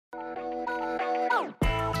So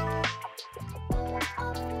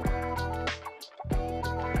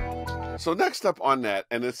next up on that,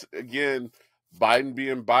 and it's again Biden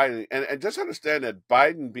being Biden, and just understand that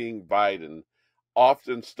Biden being Biden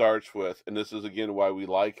often starts with, and this is again why we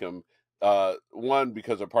like him, one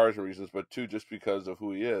because of partisan reasons, but two just because of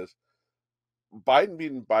who he is. Biden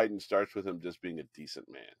being Biden starts with him just being a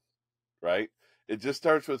decent man, right? It just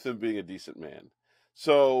starts with him being a decent man.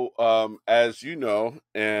 So, as you know,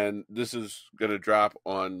 and this is going to drop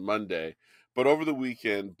on Monday, but over the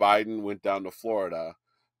weekend, Biden went down to Florida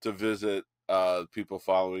to visit people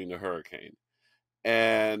following the hurricane.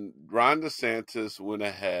 And Ron DeSantis went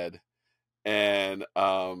ahead and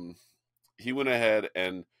he went ahead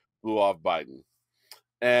and blew off Biden.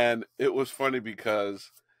 And it was funny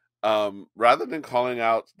because rather than calling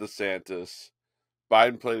out DeSantis,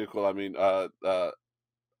 Biden played it cool. I mean,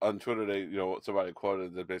 on Twitter, somebody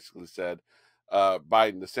quoted that basically said,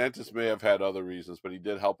 Biden, DeSantis may have had other reasons, but he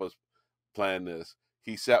did help us plan this.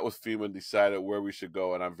 He sat with FEMA and decided where we should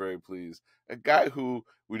go, and I'm very pleased. A guy who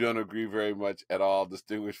we don't agree very much at all,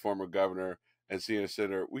 distinguished former governor and senior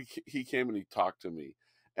senator, he came and he talked to me.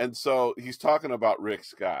 And so he's talking about Rick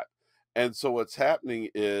Scott. And so what's happening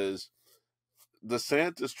is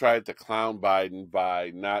DeSantis tried to clown Biden by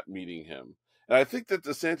not meeting him. And I think that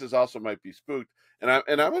DeSantis also might be spooked. And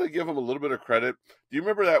I'm going to give him a little bit of credit. Do you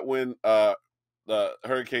remember that when the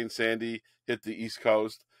Hurricane Sandy hit the East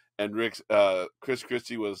Coast and Chris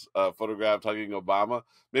Christie was photographed hugging Obama?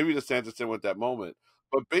 Maybe DeSantis didn't want that moment.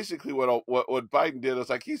 But basically what Biden did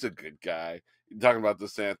was like, he's a good guy. Talking about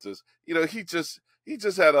DeSantis, he just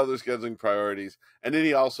had other scheduling priorities. And then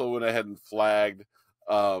he also went ahead and flagged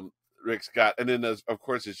Rick Scott. And then, of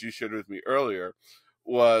course, as you shared with me earlier,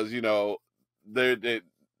 was,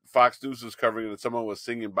 Fox News was covering it and someone was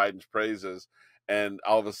singing Biden's praises. And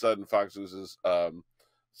all of a sudden, Fox News's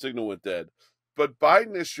signal went dead. But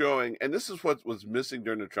Biden is showing, and this is what was missing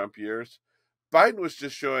during the Trump years, Biden was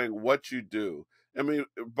just showing what you do. I mean,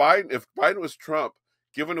 if Biden was Trump,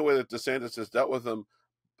 given the way that DeSantis has dealt with him,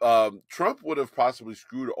 Trump would have possibly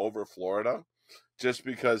screwed over Florida just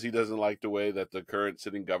because he doesn't like the way that the current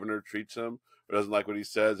sitting governor treats him or doesn't like what he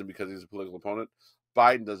says, and because he's a political opponent.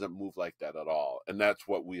 Biden doesn't move like that at all, and that's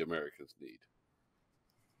what we Americans need.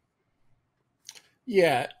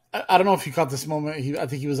 Yeah, I don't know if you caught this moment. I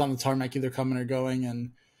think he was on the tarmac either coming or going,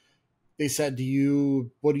 and they said,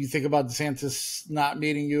 what do you think about DeSantis not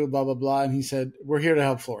meeting you, blah, blah, blah. And he said, we're here to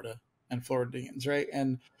help Florida and Floridians, right?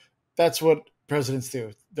 And that's what presidents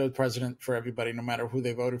do. They're the president for everybody, no matter who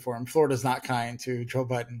they voted for. And Florida's not kind to Joe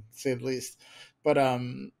Biden, to say the least. But,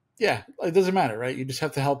 yeah, it doesn't matter, right? You just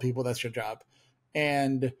have to help people. That's your job.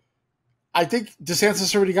 And I think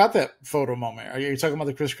DeSantis already got that photo moment. You're talking about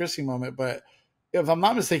the Chris Christie moment. But if I'm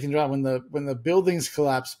not mistaken, John, when the buildings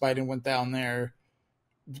collapsed, Biden went down there.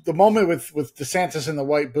 The moment with DeSantis in the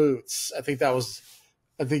white boots, I think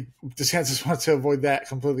DeSantis wants to avoid that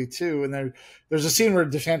completely too. And there's a scene where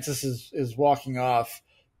DeSantis is walking off,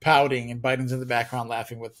 pouting, and Biden's in the background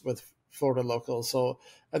laughing with Florida locals. So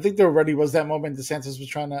I think there already was that moment DeSantis was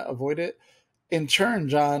trying to avoid it. In turn,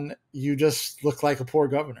 John, you just look like a poor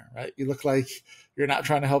governor, right? You look like you're not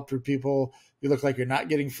trying to help your people. You look like you're not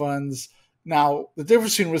getting funds. Now, the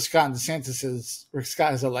difference between Rick Scott and DeSantis is Rick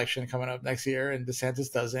Scott has an election coming up next year and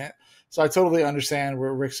DeSantis doesn't. So I totally understand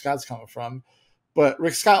where Rick Scott's coming from. But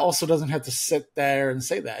Rick Scott also doesn't have to sit there and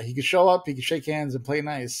say that. He could show up, he could shake hands and play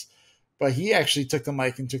nice. But he actually took the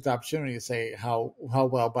mic and took the opportunity to say how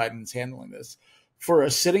well Biden's handling this. For a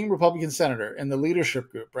sitting Republican senator in the leadership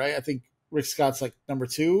group, right? I think Rick Scott's like number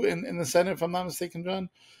 2 in the Senate, if I'm not mistaken, John.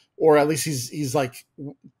 Or at least he's like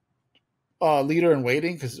leader in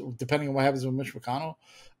waiting, because depending on what happens with Mitch McConnell,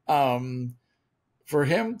 for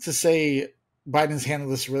him to say Biden's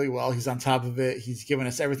handled this really well, he's on top of it, he's given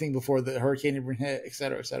us everything before the hurricane even hit, et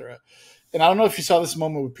cetera, et cetera. And I don't know if you saw this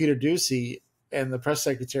moment with Peter Doocy and the press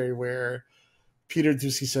secretary where Peter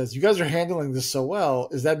Doocy says, you guys are handling this so well.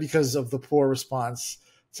 Is that because of the poor response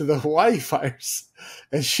to the Hawaii fires?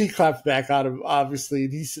 And she clapped back at him, obviously.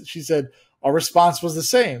 And she said, our response was the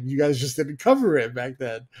same. You guys just didn't cover it back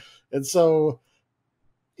then. And so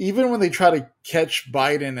even when they try to catch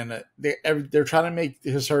Biden and they're trying to make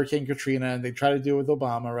his Hurricane Katrina, and they try to do it with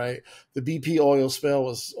Obama, right? The BP oil spill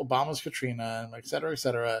was Obama's Katrina, and et cetera, et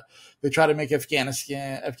cetera. They try to make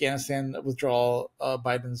Afghanistan withdrawal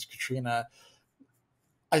Biden's Katrina.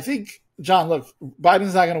 I think, John, look,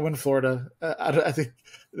 Biden's not going to win Florida. I think,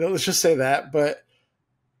 let's just say that. But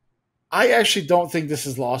I actually don't think this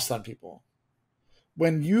is lost on people.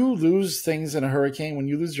 When you lose things in a hurricane, when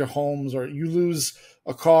you lose your homes or you lose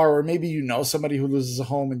a car, or maybe you know somebody who loses a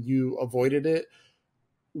home and you avoided it,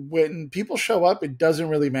 when people show up, it doesn't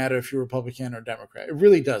really matter if you're Republican or Democrat. It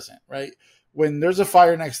really doesn't, right? When there's a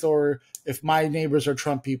fire next door, if my neighbors are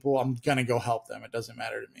Trump people, I'm gonna go help them. It doesn't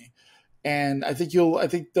matter to me. And I think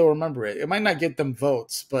they'll remember it. It might not get them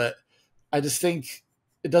votes, but I just think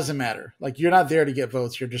it doesn't matter. Like, you're not there to get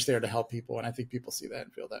votes, you're just there to help people. And I think people see that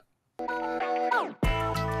and feel that.